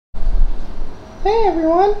Hey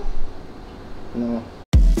everyone. No.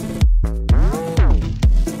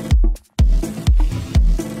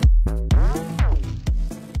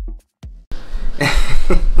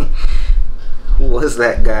 Who was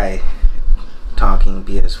that guy talking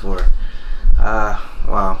PS4?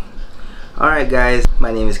 Wow. Alright guys,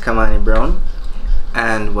 my name is Kamani Brown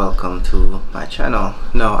and welcome to my channel.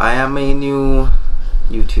 Now I am a new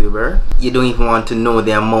YouTuber. You don't even want to know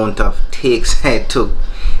the amount of takes I took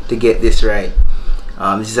to get this right.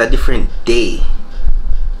 This is a different day,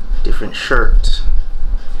 different shirt.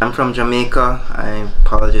 I'm from Jamaica. I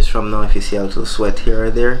apologize from now if you see a little sweat here or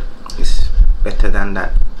there. It's better than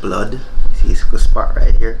that blood. See, it's a good spot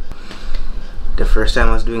right here. The first time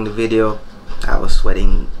I was doing the video, I was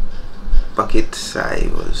sweating buckets. I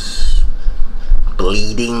was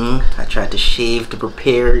bleeding. I tried to shave to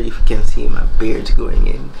prepare. If you can see my beard's going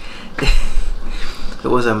in. It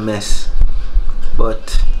was a mess,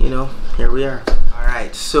 but you know, here we are.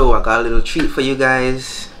 Alright, so I got a little treat for you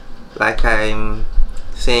guys. Like I'm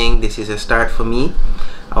saying, this is a start for me.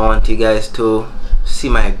 I want you guys to see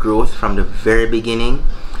my growth from the very beginning.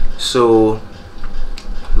 So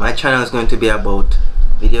my channel is going to be about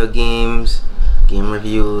video games, game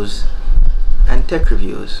reviews, and tech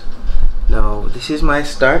reviews. Now this is my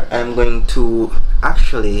start. I'm going to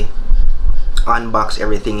actually unbox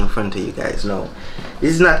everything in front of you guys. Now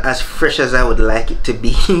this is not as fresh as I would like it to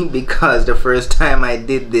be because the first time I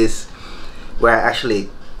did this, where I actually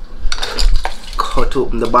cut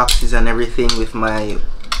open the boxes and everything with my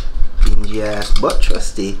dingy ass but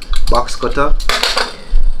trusty box cutter.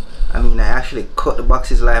 I mean, I actually cut the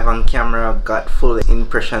boxes live on camera, got full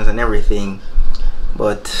impressions and everything,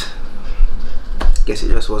 but I guess it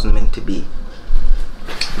just wasn't meant to be.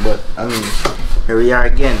 But I mean, here we are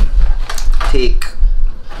again. Take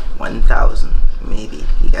 1000 maybe.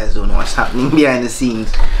 You guys don't know what's happening behind the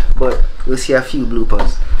scenes, but we'll see a few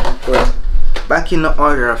bloopers. But back in the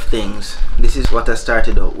order of things, this is what I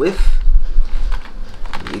started out with.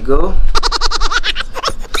 Here you go.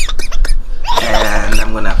 And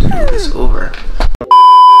I'm gonna have to do this over.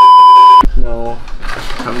 No,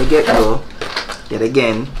 from the get-go, yet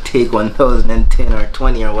again, take 1010 or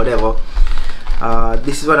 20 or whatever.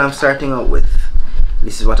 This is what I'm starting out with.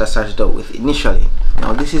 This is what I started out with initially.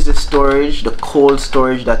 Now this is the storage, the cold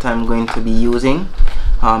storage that I'm going to be using.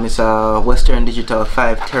 It's a Western Digital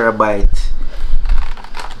 5 terabyte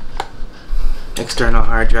external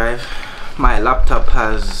hard drive. My laptop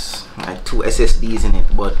has like 2 SSDs in it,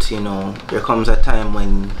 but you know, there comes a time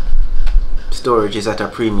when storage is at a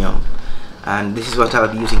premium, and this is what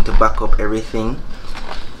I'll be using to back up everything.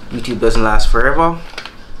 YouTube doesn't last forever.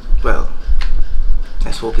 Well,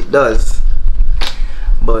 let's hope it does.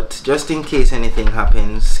 But just in case anything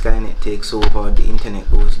happens, Skynet takes over, the internet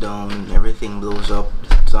goes down, everything blows up,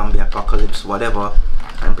 zombie apocalypse, whatever,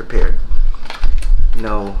 I'm prepared.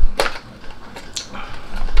 Now,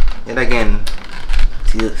 yet again,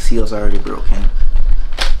 seal's already broken.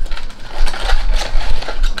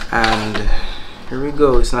 And here we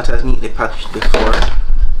go. It's not as neatly packaged before.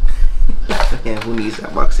 Yeah, who needs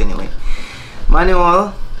that box anyway?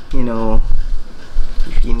 Manual, you know,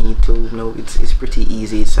 if you need to know, it's pretty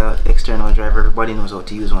easy. It's an external drive. Everybody knows how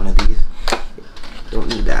to use one of these. Don't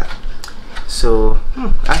need that. So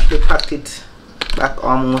actually packed it back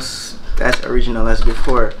almost as original as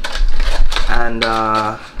before. And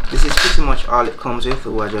this is pretty much all it comes with.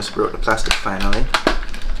 Oh, I just broke the plastic finally.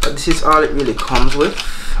 But this is all it really comes with.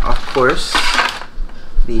 Of course,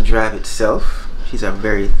 the drive itself. She's a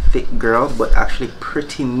very thick girl, but actually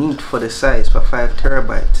pretty neat for the size, for 5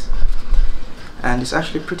 terabytes. And it's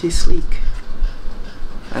actually pretty sleek.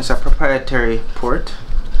 And it's a proprietary port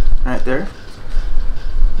right there.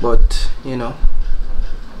 But you know,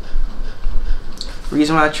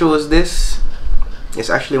 reason why I chose this, it's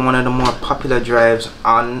actually one of the more popular drives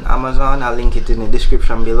on Amazon. I'll link it in the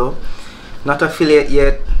description below. Not affiliate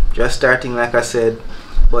yet, just starting like I said,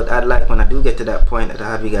 but I'd like, when I do get to that point, that I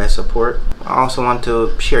have you guys support. I also want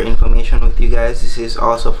to share information with you guys. This is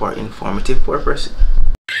also for informative purposes.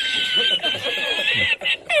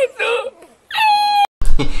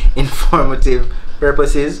 Informative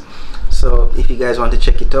purposes. So if you guys want to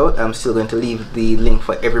check it out, I'm still going to leave the link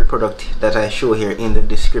for every product that I show here in the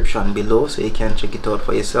description below, so you can check it out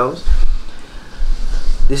for yourselves.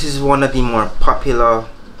 This is one of the more popular,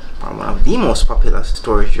 or one of the most popular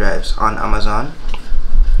storage drives on Amazon.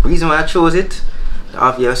 Reason why I chose it, the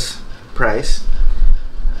obvious price,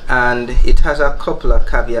 and it has a couple of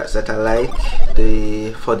caveats that I like.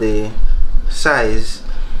 For the size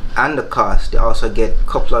and the cost, they also get a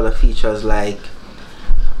couple other features like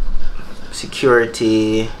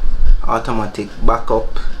security, automatic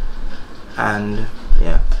backup, and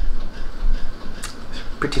yeah,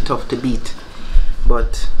 pretty tough to beat.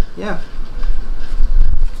 But yeah,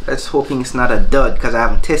 let's hoping it's not a dud, because I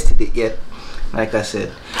haven't tested it yet, like I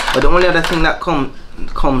said. But the only other thing that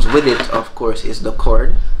comes with it, of course, is the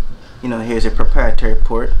cord. You know, here's a proprietary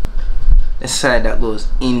port, the side that goes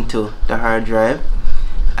into the hard drive,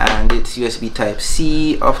 and it's USB type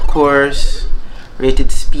C, of course.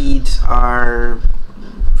 Rated speeds are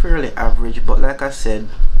fairly average, but like I said,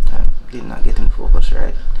 I did not get in focus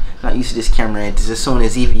right. Not used to this camera. It is a Sony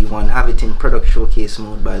ZV-1. Have it in product showcase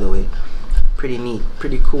mode, by the way. Pretty neat,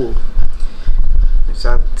 pretty cool.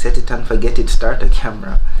 So set it and forget it, start a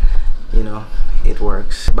camera, you know, it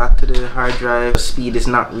works. Back to the hard drive. Speed is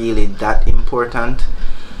not really that important,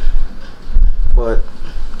 but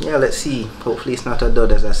yeah, let's see. Hopefully it's not a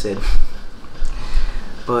dud, as I said.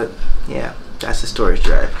 But yeah, that's the storage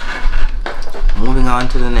drive. Moving on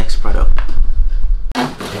to the next product.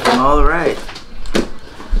 Alright,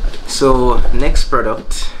 so next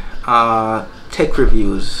product, tech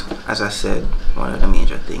reviews, as I said, one of the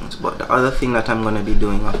major things. But the other thing that I'm going to be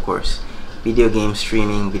doing, of course, video game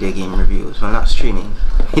streaming, video game reviews. Well, not streaming,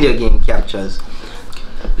 video game captures.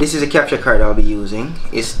 This is a capture card I'll be using.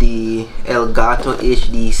 It's the Elgato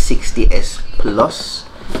HD 60S Plus.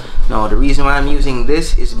 Now the reason why I'm using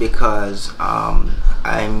this is because I'm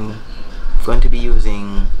going to be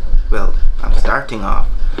using, well, I'm starting off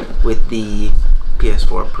with the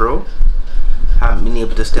PS4 Pro. Haven't been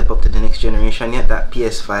able to step up to the next generation yet. That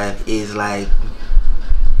PS5 is like,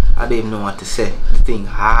 I don't even know what to say. The thing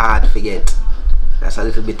hard to forget. That's a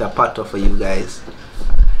little bit of patter for you guys.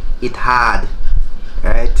 It hard,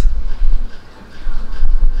 right?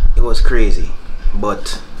 It was crazy,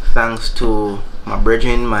 but thanks to my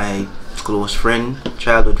brethren, my close friend,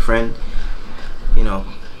 childhood friend, you know,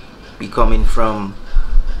 be coming from,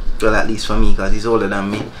 well, at least for me, because he's older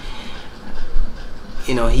than me.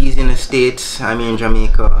 You know, he's in the States, I'm in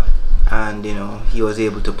Jamaica, and you know, he was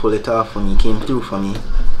able to pull it off for me, came through for me.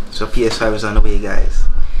 So PS5 is on the way, guys.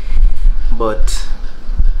 But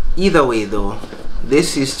either way though,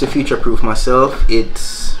 this is to future-proof myself.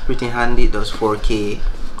 It's pretty handy. It does 4K.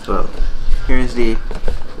 Well, here's the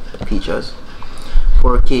features.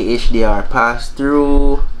 4K HDR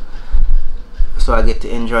pass-through, so I get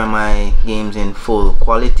to enjoy my games in full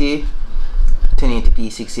quality.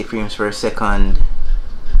 1080p 60 frames per second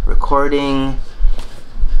recording.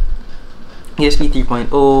 USB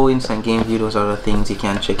 3.0, instant game view, those other things. You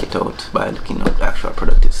can check it out by looking at the actual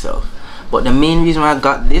product itself. But the main reason why I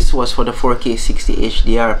got this was for the 4K 60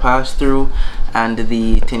 HDR pass-through and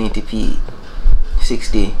the 1080p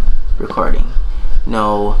 60 recording.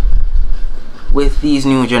 Now, with these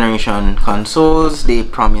new generation consoles, they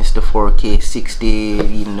promise the 4K 60,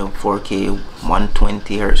 even though 4K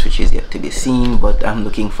 120 Hz, which is yet to be seen, but I'm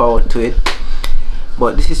looking forward to it.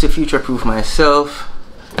 But this is to future-proof myself,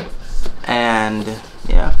 and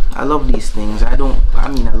yeah, I love these things. I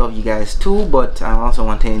mean, I love you guys too, but I also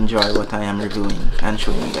want to enjoy what I am reviewing and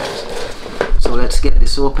showing you guys. So let's get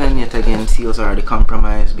this open. Yet again, seals are already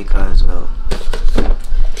compromised because, well,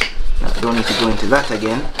 I don't need to go into that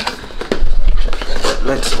again. But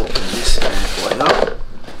let's open this bad boy up.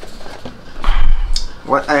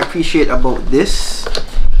 What I appreciate about this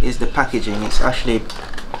is the packaging. It's actually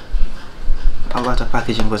a lot of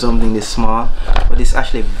packaging for something this small, but it's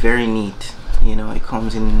actually very neat. You know, it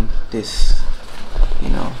comes in this, you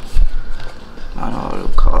know, I don't know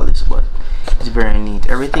what to call this, but it's very neat.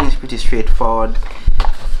 Everything is pretty straightforward.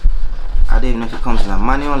 I don't even know if it comes in a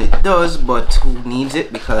manual. It does, but who needs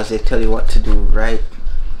it, because they tell you what to do right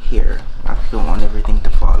here. I don't want everything to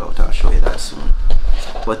fall out. I'll show you that soon.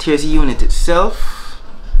 But here's the unit itself.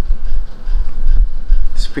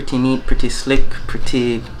 It's pretty neat, pretty slick,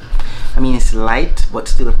 pretty, I mean, it's light but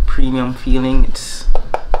still a premium feeling. It's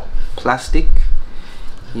plastic,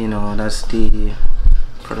 you know. That's the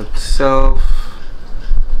product itself.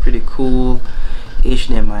 Pretty cool.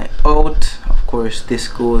 HDMI out. Of course, this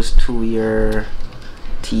goes to your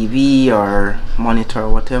TV or monitor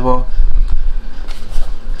or whatever.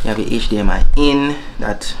 You have your HDMI in,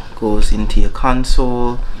 that goes into your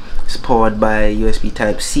console. It's powered by USB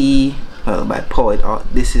type C. Well, by powered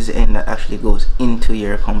out, this is the end that actually goes into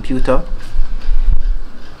your computer.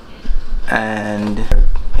 And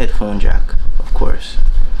headphone jack, of course,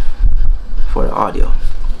 for the audio.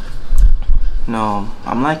 Now,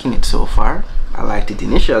 I'm liking it so far. I liked it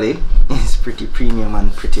initially. It's pretty premium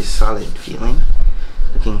and pretty solid feeling.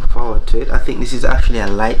 Looking forward to it. I think this is actually a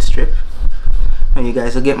light strip. Now you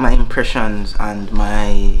guys will get my impressions and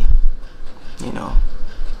my, you know,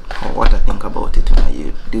 what I think about it when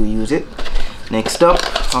I do use it. Next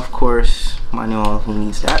up, of course, manual. Who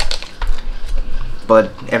needs that? but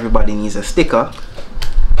everybody needs a sticker,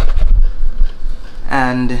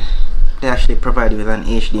 and they actually provide you with an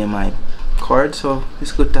HDMI cord, so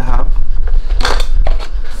it's good to have.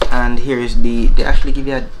 And here's they actually give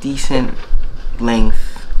you a decent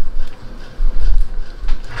length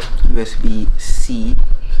USB-C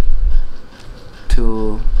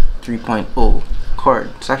to 3.0 cord.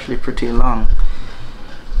 It's actually pretty long.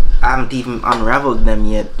 I haven't even unraveled them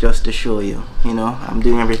yet, just to show you. You know, I'm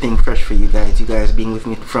doing everything fresh for you guys being with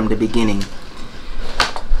me from the beginning.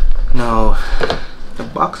 Now the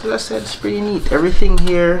box, as I said, is pretty neat. Everything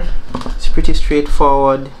here is pretty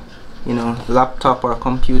straightforward. You know, laptop or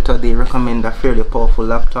computer, they recommend a fairly powerful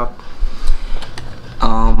laptop.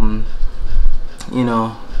 You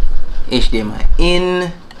know, HDMI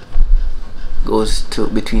in goes to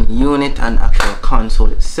between unit and actual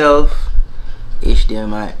console itself.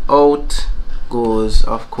 HDMI out goes,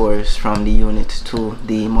 of course, from the unit to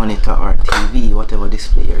the monitor or TV, whatever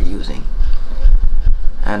display you're using.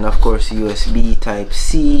 And of course, USB type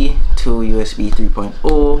C to USB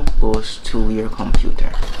 3.0 goes to your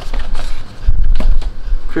computer.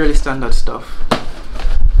 Fairly standard stuff,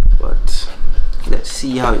 but let's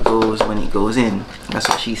see how it goes when it goes in. That's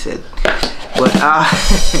what she said. But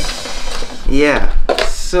yeah,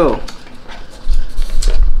 so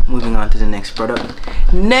moving on to the next product.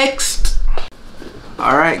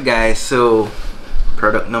 Alright guys, so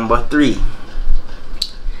product number 3.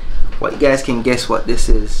 What you guys can guess what this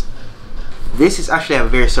is. This is actually a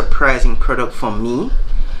very surprising product for me.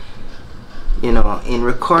 You know, in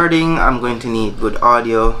recording, I'm going to need good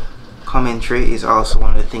audio. Commentary is also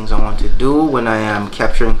one of the things I want to do when I am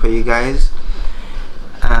capturing for you guys.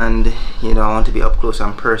 And you know, I want to be up close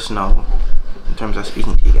and personal in terms of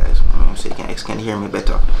speaking to you guys, so you guys can hear me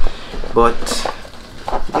better. But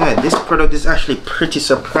yeah, this product is actually pretty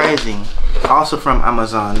surprising. Also from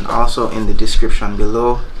Amazon, also in the description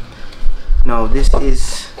below. Now this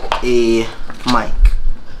is a mic,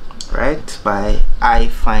 right, by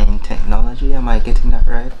iFine Technology. Am I getting that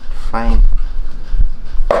right?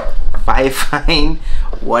 Fifine,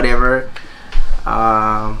 whatever.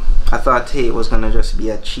 I thought, hey, it was gonna just be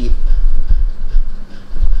a cheap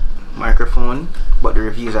microphone, but the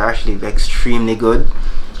reviews are actually extremely good.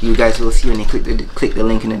 You guys will see when you click the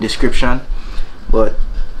link in the description. But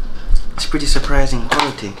it's pretty surprising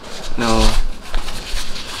quality. Now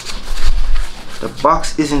the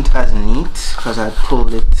box isn't as neat because I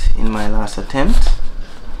pulled it in my last attempt,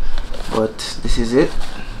 but this is it.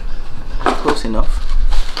 Close enough.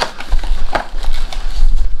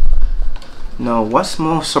 Now what's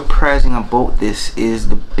most surprising about this is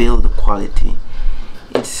the build quality.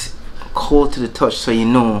 It's cold to the touch, so you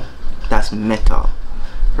know that's metal,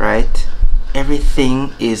 right?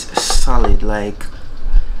 Everything is solid. Like,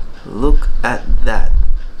 look at that,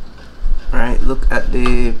 right? Look at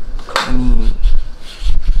the, I mean,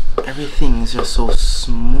 everything is just so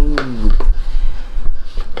smooth,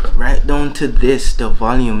 right down to this, the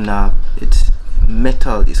volume knob. It's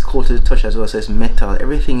metal. It's cold to the touch as well, so it's metal.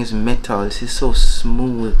 Everything is metal. This is so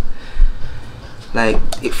smooth. Like,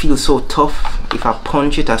 it feels so tough. If I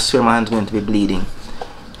punch it, I swear my hand's going to be bleeding.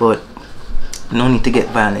 But no need to get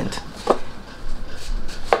violent.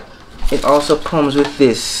 It also comes with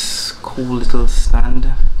this cool little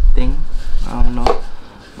stand thing. I don't know,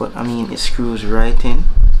 but I mean, it screws right in.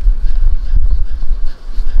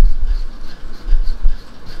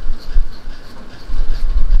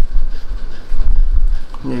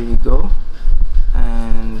 There you go,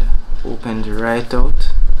 and opens right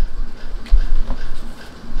out,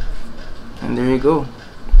 and there you go.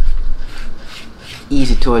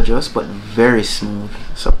 Easy to adjust, but very smooth,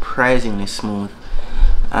 surprisingly smooth.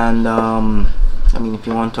 And I mean, if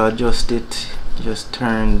you want to adjust it, you just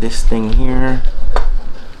turn this thing here,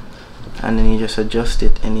 and then you just adjust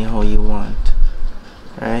it anyhow you want,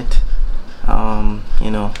 right?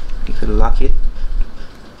 You know, you could lock it,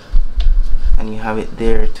 and you have it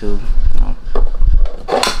there to, you know,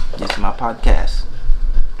 this is my podcast.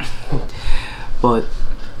 But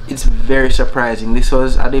it's very surprising. This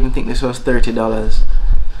was, I didn't even think this was $30.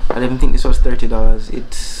 I didn't even think this was $30.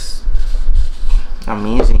 It's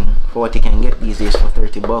amazing for what you can get these days for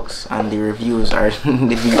 30 bucks, and the reviews are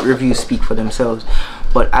the reviews speak for themselves.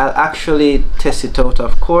 But I'll actually test it out,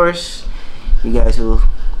 of course. You guys will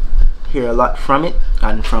hear a lot from it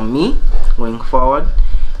and from me going forward.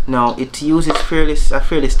 Now it uses a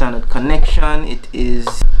fairly standard connection. It is,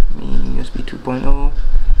 I mean, USB 2.0.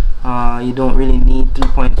 You don't really need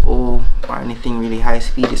 3.0 or anything really high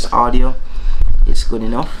speed. It's audio. It's good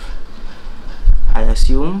enough, I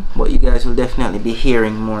assume, but you guys will definitely be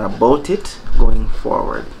hearing more about it going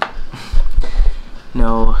forward.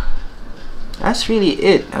 Now that's really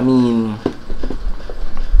it. I mean,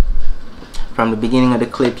 from the beginning of the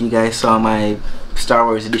clip, you guys saw my Star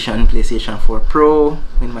Wars Edition PlayStation 4 Pro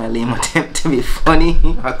with my lame attempt to be funny,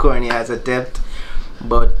 a corny ass attempt,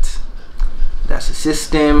 but that's the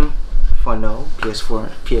system for now.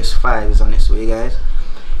 PS4, PS5 is on its way, guys.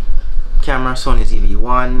 Camera, Sony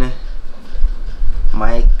ZV-1.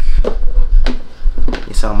 Mic,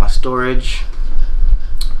 you saw my storage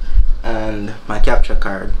and my capture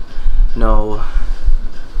card. Now,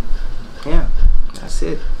 yeah, that's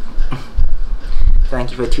it.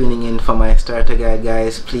 Thank you for tuning in for my starter guide,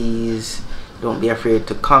 guys. Please don't be afraid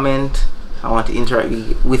to comment. I want to interact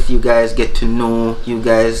with you guys, get to know you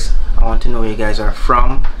guys. I want to know where you guys are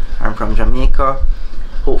from. I'm from Jamaica.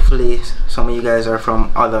 Hopefully some of you guys are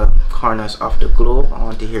from other corners of the globe. I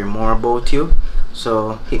want to hear more about you,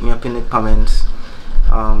 so hit me up in the comments.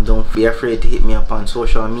 Don't be afraid to hit me up on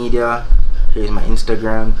social media. Here's my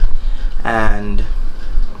Instagram, and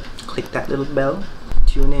click that little bell.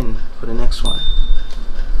 Tune in for the next one.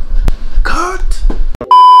 Cut!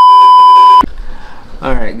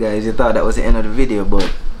 Alright guys, you thought that was the end of the video,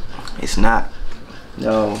 but it's not.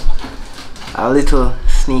 No, a little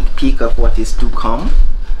sneak peek of what is to come.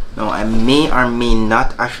 Now, I may or may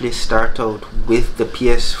not actually start out with the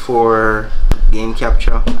PS4 game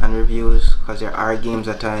capture and reviews, because there are games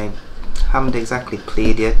that I haven't exactly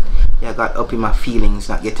played yet. Yeah, I got up in my feelings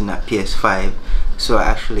not getting that PS5, so I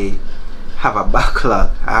actually have a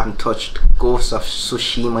backlog. I haven't touched Ghost of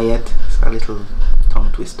Tsushima yet. It's a little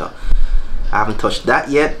tongue twister. I haven't touched that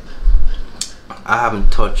yet. I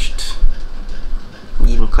haven't touched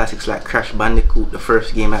even classics like Crash Bandicoot, the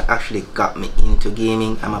first game that actually got me into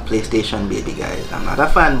gaming. I'm a PlayStation baby, guys. I'm not a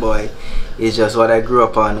fanboy. It's just what I grew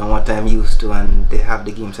up on and what I'm used to, and they have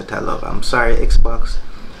the games that I love. I'm sorry, Xbox.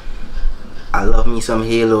 I love me some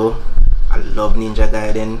Halo. I love Ninja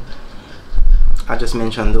Gaiden. I just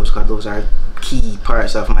mentioned those because those are key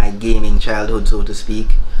parts of my gaming childhood, so to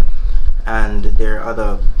speak. And there are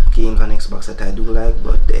other games on Xbox that I do like,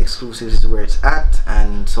 but the exclusives is where it's at,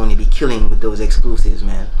 and Sony be killing with those exclusives,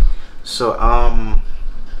 man. So I'm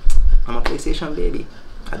a PlayStation baby.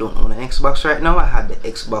 I don't own an Xbox right now. I had the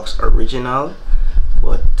Xbox original,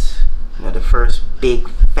 but you know, the first big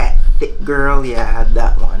fat thick girl, yeah, I had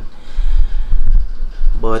that one,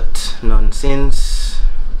 but none since.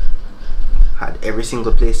 Had every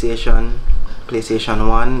single PlayStation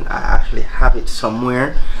 1. I actually have it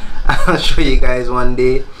somewhere. I'll show you guys one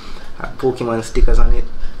day. I have Pokemon stickers on it.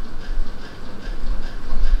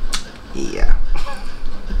 Yeah.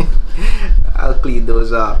 I'll clean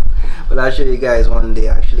those up, but I'll show you guys one day.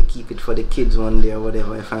 I actually keep it for the kids one day or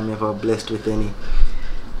whatever, if I'm ever blessed with any.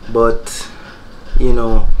 But you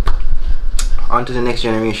know, on to the next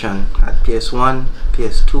generation. At PS1,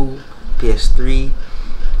 PS2, PS3.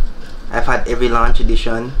 I've had every launch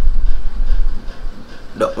edition.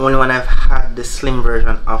 The only one I've had the slim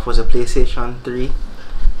version of was a PlayStation 3.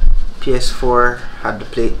 PS4 had the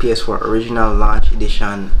PS4 original launch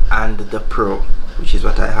edition and the Pro, which is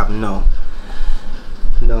what I have now.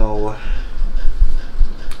 Now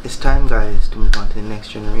it's time, guys, to move on to the next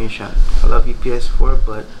generation. I love you, PS4,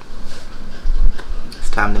 but it's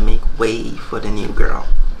time to make way for the new girl.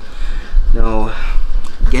 Now,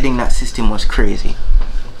 getting that system was crazy.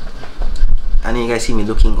 I know you guys see me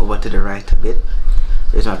looking over to the right a bit.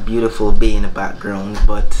 There's my beautiful bae in the background,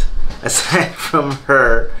 but aside from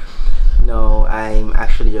her, no, I'm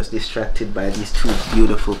actually just distracted by these two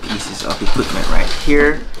beautiful pieces of equipment right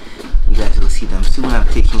here. You guys will see them soon. I'm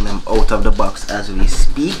taking them out of the box as we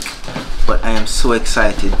speak, but I am so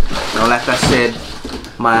excited. Now, like I said,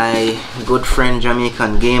 my good friend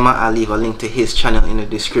Jamaican Gamer, I'll leave a link to his channel in the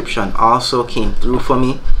description, also came through for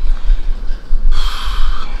me.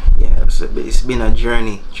 It's been a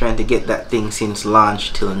journey trying to get that thing since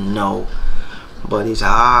launch till now, but it's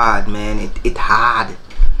hard, man. It hard.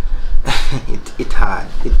 It's hard.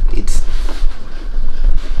 It's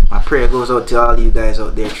my prayer goes out to all you guys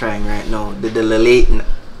out there trying right now. The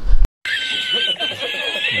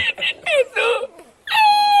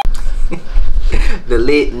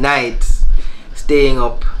late nights, staying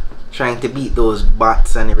up, trying to beat those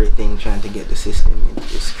bots and everything, trying to get the system.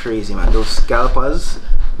 It's crazy, man. Those scalpers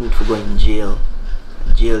need to go in jail.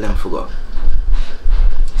 Jail them for go.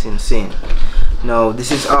 It's insane. Now,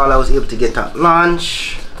 this is all I was able to get at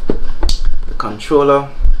launch. The controller.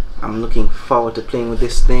 I'm looking forward to playing with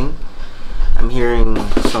this thing. I'm hearing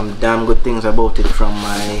some damn good things about it from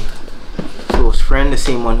my close friend, the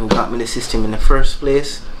same one who got me the system in the first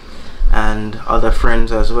place, and other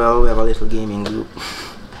friends as well. We have a little gaming group.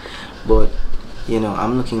 But you know,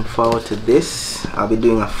 I'm looking forward to this. I'll be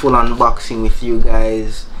doing a full unboxing with you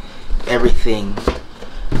guys everything,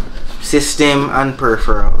 system and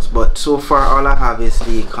peripherals. But so far all I have is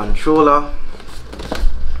the controller,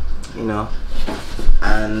 you know,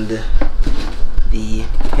 and the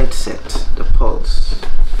headset, the Pulse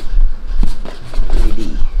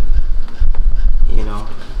LED. You know,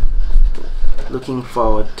 looking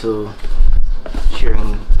forward to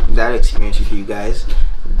sharing that experience with you guys.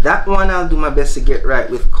 That one I'll do my best to get right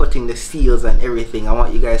with cutting the seals and everything. I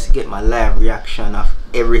want you guys to get my live reaction of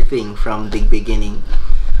everything from the beginning.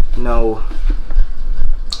 No,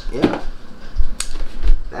 yeah,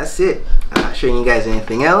 that's it. I'm not showing you guys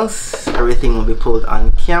anything else. Everything will be pulled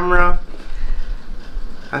on camera.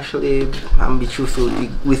 Actually, I'm be truthful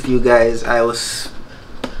with you guys, I was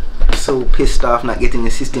so pissed off not getting the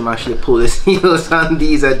system actually pull the seals on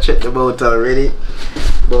these. I checked about already,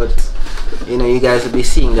 but you know, you guys will be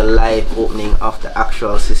seeing the live opening of the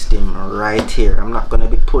actual system right here. I'm not gonna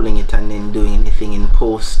be pulling it and then doing anything in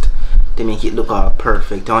post to make it look all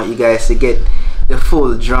perfect. I want you guys to get the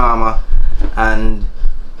full drama and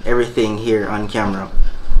everything here on camera.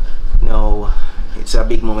 No, it's a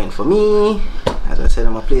big moment for me. As I said,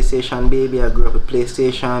 I'm a PlayStation baby. I grew up with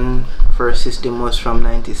PlayStation. First system was from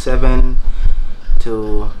 97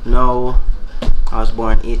 to now. I was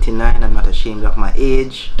born 89. I'm not ashamed of my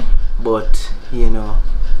age, but you know,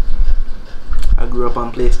 I grew up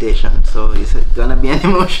on PlayStation, so it's gonna be an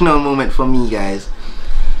emotional moment for me, guys,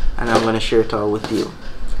 and I'm gonna share it all with you.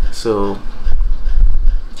 So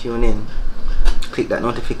tune in, click that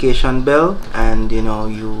notification bell, and you know,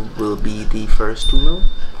 you will be the first to know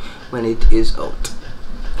when it is out.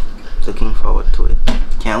 Looking forward to it.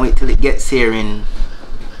 Can't wait till it gets here in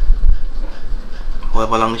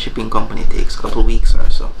however long the shipping company takes, couple weeks or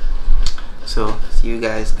so. So see you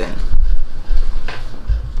guys then.